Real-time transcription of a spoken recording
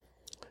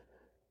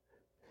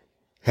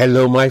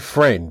Hello, my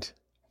friend.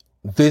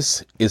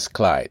 This is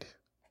Clyde.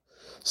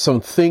 Some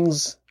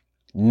things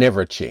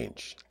never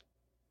change.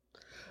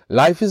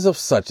 Life is of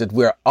such that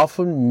we are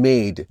often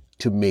made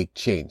to make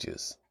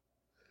changes.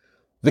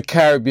 The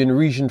Caribbean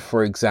region,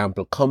 for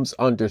example, comes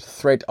under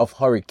threat of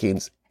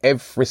hurricanes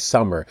every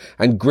summer,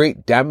 and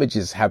great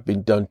damages have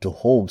been done to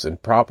homes and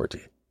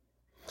property.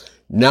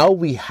 Now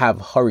we have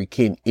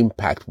hurricane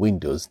impact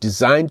windows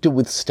designed to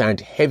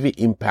withstand heavy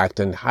impact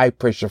and high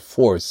pressure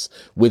force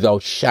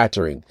without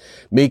shattering,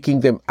 making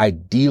them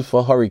ideal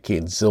for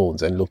hurricane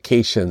zones and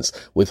locations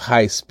with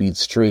high speed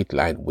straight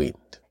line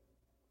wind.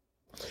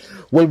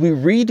 Well, we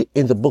read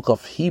in the book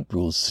of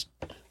Hebrews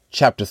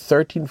chapter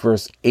 13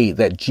 verse 8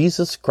 that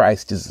Jesus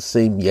Christ is the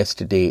same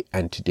yesterday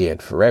and today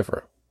and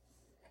forever.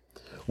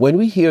 When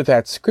we hear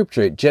that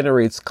scripture, it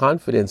generates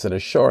confidence and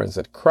assurance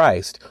that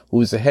Christ,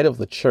 who is the head of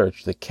the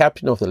church, the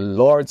captain of the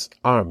Lord's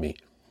army,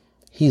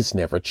 he's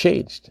never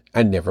changed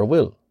and never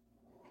will.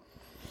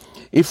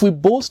 If we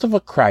boast of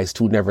a Christ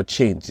who never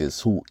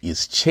changes, who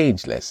is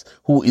changeless,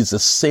 who is the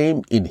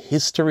same in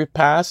history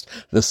past,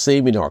 the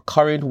same in our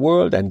current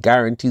world, and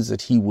guarantees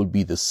that he will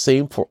be the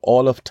same for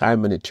all of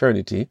time and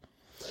eternity,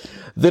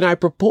 then I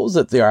propose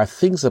that there are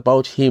things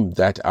about him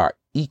that are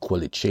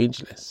equally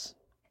changeless.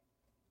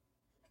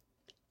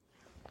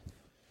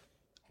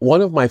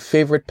 One of my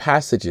favorite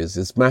passages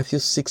is Matthew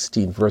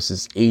 16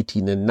 verses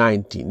 18 and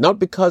 19, not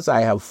because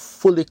I have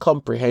fully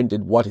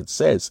comprehended what it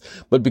says,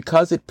 but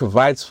because it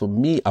provides for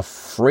me a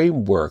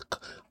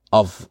framework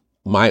of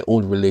my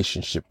own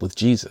relationship with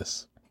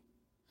Jesus.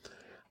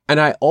 And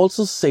I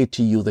also say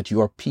to you that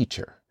you are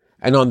Peter,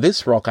 and on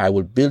this rock I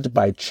will build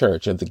my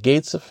church, and the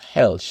gates of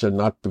hell shall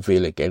not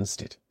prevail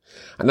against it.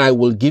 And I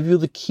will give you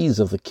the keys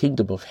of the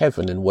kingdom of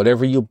heaven, and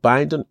whatever you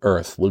bind on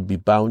earth will be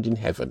bound in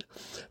heaven,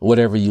 and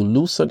whatever you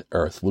loose on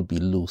earth will be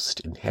loosed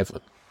in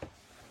heaven.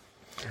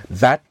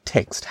 That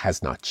text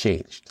has not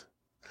changed.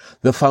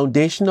 The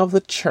foundation of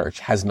the church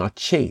has not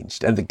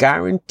changed, and the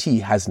guarantee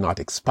has not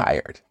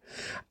expired.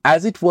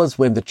 As it was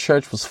when the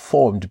church was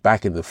formed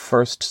back in the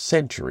 1st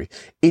century,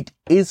 it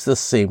is the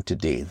same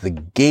today. The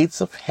gates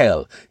of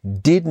hell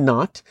did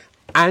not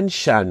and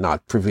shall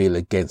not prevail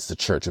against the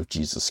church of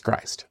Jesus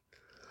Christ.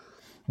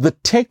 The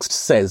text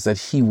says that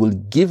he will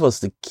give us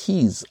the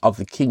keys of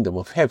the kingdom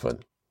of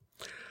heaven.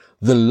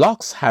 The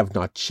locks have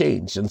not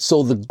changed, and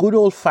so the good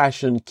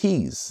old-fashioned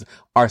keys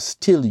are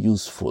still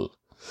useful.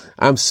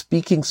 I'm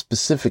speaking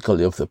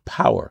specifically of the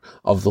power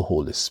of the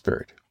Holy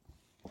Spirit.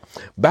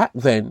 Back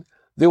then,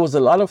 there was a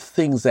lot of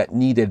things that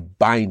needed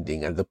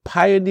binding, and the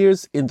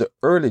pioneers in the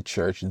early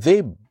church,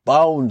 they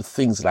bound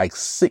things like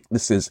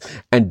sicknesses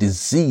and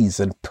disease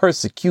and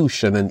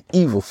persecution and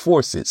evil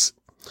forces.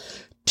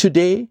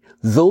 Today,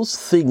 those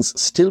things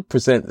still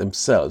present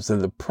themselves,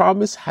 and the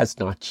promise has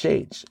not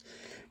changed.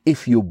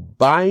 If you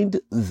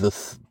bind the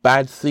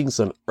bad things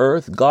on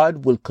earth,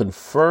 God will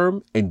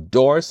confirm,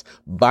 endorse,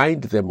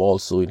 bind them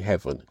also in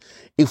heaven.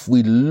 If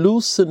we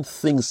loosen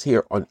things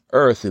here on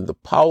earth in the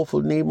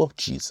powerful name of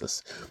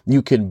Jesus,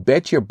 you can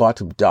bet your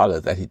bottom dollar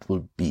that it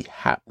will be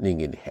happening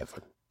in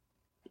heaven.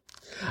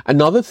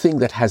 Another thing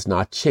that has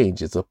not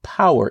changed is the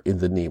power in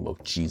the name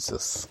of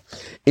Jesus.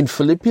 In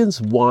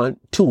Philippians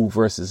 2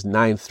 verses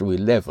 9 through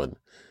 11,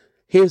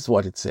 here's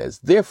what it says.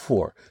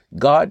 Therefore,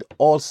 God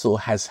also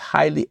has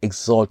highly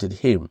exalted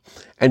him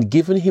and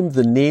given him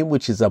the name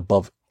which is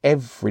above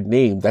every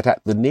name, that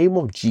at the name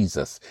of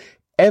Jesus,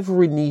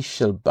 every knee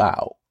shall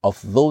bow,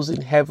 of those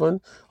in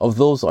heaven, of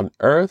those on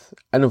earth,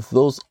 and of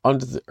those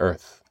under the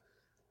earth,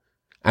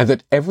 and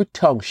that every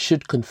tongue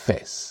should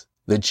confess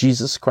that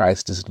Jesus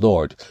Christ is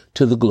Lord,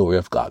 to the glory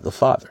of God the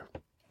Father.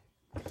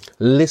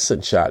 Listen,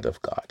 child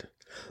of God.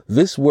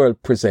 This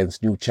world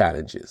presents new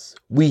challenges.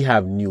 We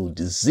have new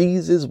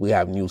diseases. We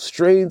have new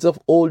strains of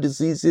old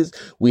diseases.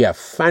 We have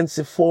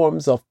fancy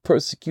forms of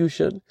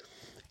persecution.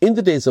 In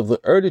the days of the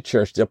early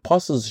church, the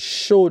apostles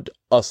showed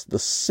us the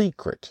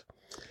secret.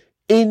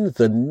 In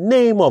the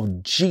name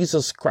of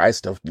Jesus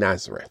Christ of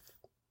Nazareth,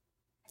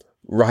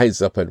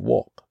 rise up and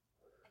walk.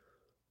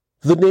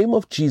 The name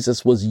of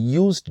Jesus was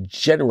used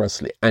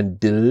generously and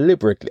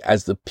deliberately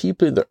as the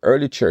people in the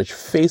early church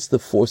faced the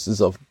forces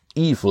of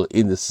evil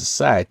in the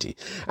society,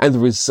 and the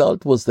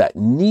result was that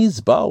knees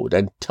bowed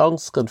and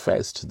tongues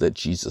confessed that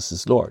Jesus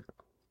is Lord.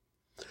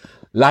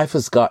 Life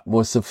has got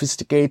more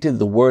sophisticated,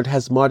 the world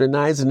has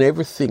modernized, and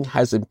everything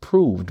has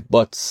improved,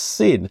 but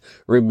sin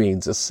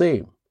remains the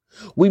same.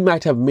 We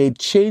might have made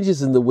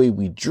changes in the way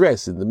we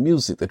dress, in the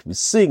music that we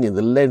sing, in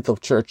the length of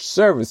church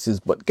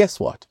services, but guess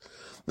what?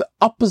 The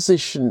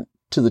opposition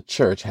to the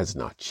church has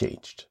not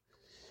changed.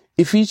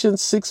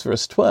 Ephesians 6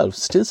 verse 12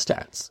 still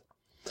stands.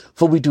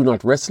 For we do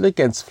not wrestle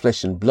against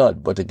flesh and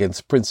blood, but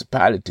against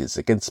principalities,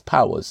 against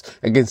powers,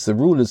 against the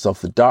rulers of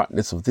the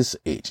darkness of this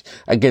age,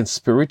 against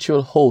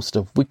spiritual hosts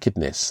of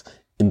wickedness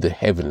in the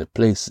heavenly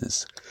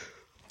places.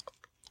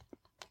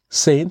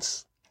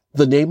 Saints,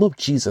 the name of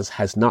Jesus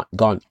has not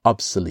gone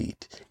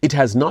obsolete. It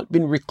has not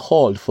been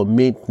recalled for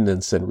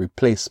maintenance and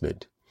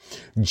replacement.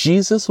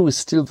 Jesus, who is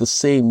still the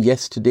same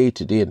yesterday,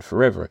 today, and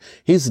forever,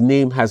 his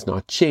name has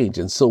not changed.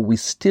 And so we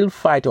still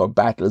fight our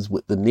battles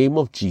with the name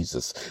of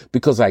Jesus,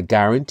 because I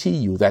guarantee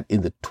you that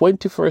in the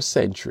 21st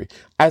century,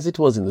 as it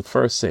was in the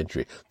first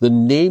century, the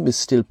name is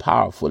still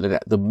powerful. And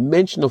at the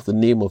mention of the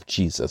name of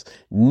Jesus,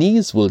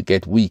 knees will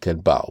get weak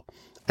and bow,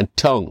 and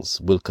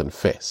tongues will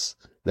confess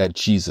that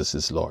Jesus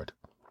is Lord.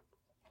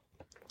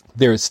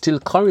 There is still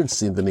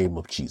currency in the name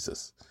of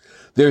Jesus.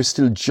 There is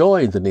still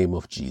joy in the name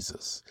of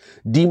Jesus.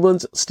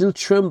 Demons still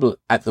tremble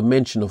at the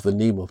mention of the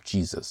name of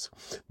Jesus.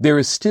 There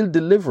is still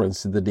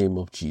deliverance in the name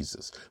of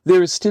Jesus.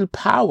 There is still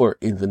power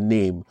in the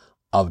name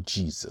of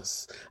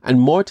Jesus. And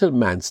mortal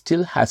man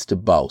still has to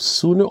bow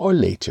sooner or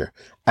later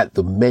at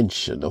the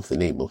mention of the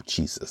name of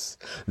Jesus.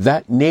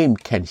 That name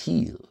can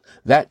heal.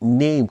 That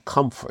name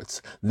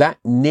comforts. That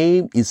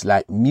name is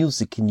like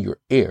music in your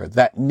ear.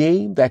 That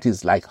name that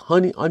is like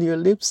honey on your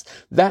lips.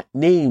 That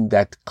name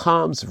that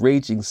calms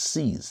raging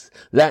seas.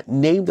 That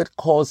name that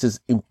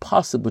causes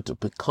impossible to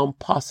become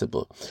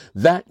possible.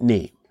 That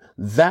name,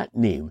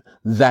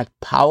 that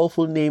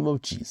powerful name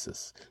of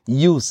Jesus.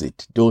 Use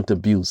it, don't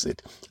abuse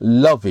it.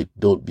 Love it,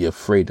 don't be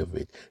afraid of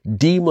it.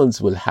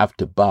 Demons will have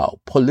to bow.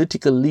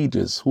 Political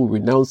leaders who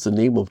renounce the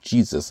name of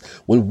Jesus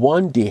will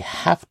one day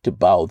have to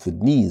bow the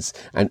knees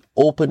and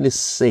openly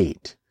say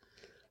it,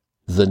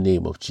 the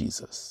name of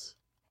Jesus.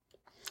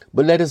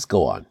 But let us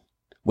go on.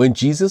 When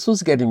Jesus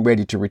was getting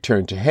ready to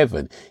return to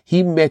heaven,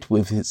 he met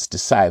with his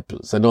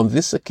disciples, and on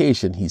this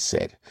occasion he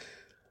said,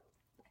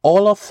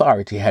 "All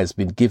authority has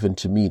been given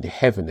to me in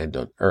heaven and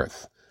on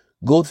earth.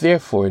 Go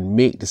therefore and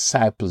make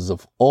disciples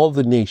of all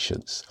the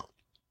nations,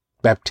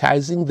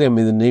 baptizing them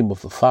in the name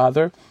of the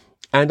Father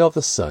and of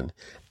the Son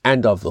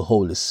and of the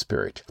Holy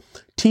Spirit,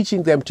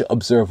 teaching them to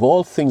observe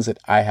all things that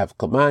I have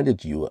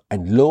commanded you,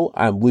 and lo,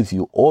 I am with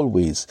you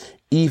always,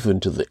 even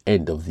to the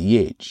end of the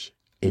age."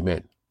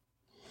 Amen.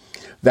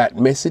 That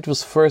message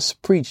was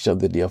first preached on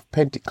the day of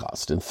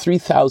Pentecost, and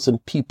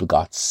 3,000 people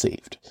got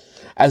saved.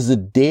 As the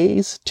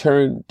days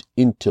turned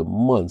into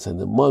months and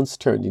the months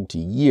turned into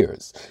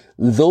years,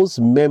 those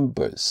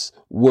members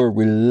were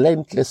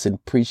relentless in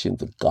preaching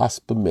the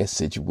gospel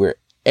message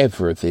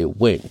wherever they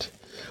went.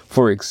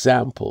 For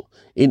example,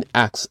 in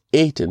Acts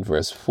 8 and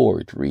verse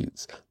 4, it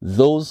reads,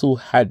 "Those who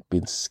had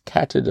been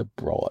scattered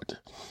abroad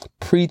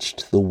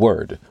preached the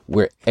word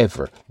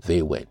wherever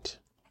they went."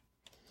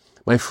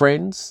 My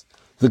friends,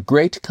 the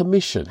Great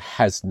Commission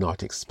has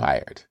not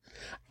expired.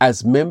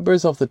 As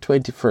members of the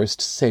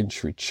 21st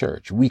century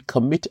church, we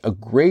commit a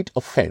great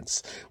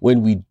offense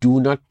when we do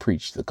not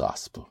preach the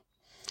gospel.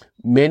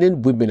 Men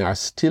and women are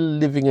still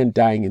living and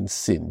dying in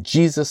sin.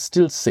 Jesus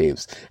still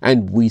saves,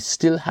 and we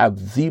still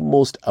have the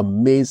most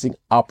amazing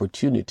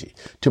opportunity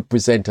to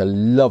present a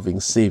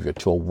loving Savior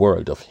to a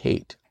world of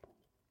hate.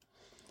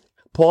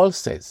 Paul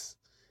says,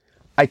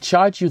 "I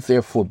charge you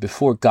therefore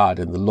before God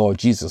and the Lord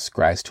Jesus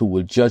Christ, who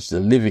will judge the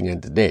living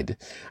and the dead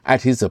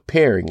at his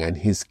appearing and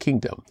his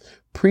kingdom.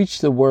 Preach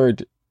the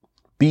word,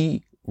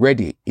 be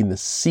ready in the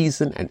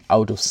season and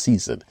out of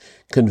season.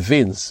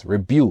 Convince,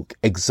 rebuke,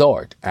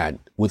 exhort, and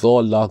with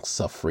all long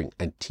suffering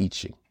and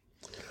teaching."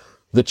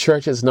 The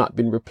church has not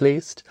been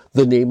replaced.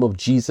 The name of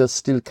Jesus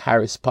still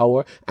carries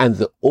power, and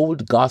the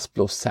old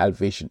gospel of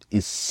salvation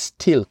is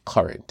still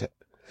current.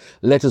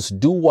 Let us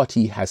do what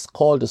he has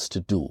called us to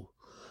do.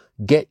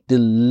 Get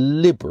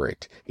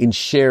deliberate in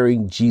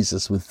sharing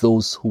Jesus with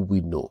those who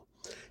we know.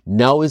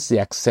 Now is the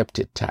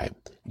accepted time.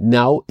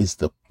 Now is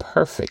the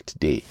perfect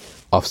day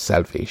of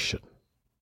salvation.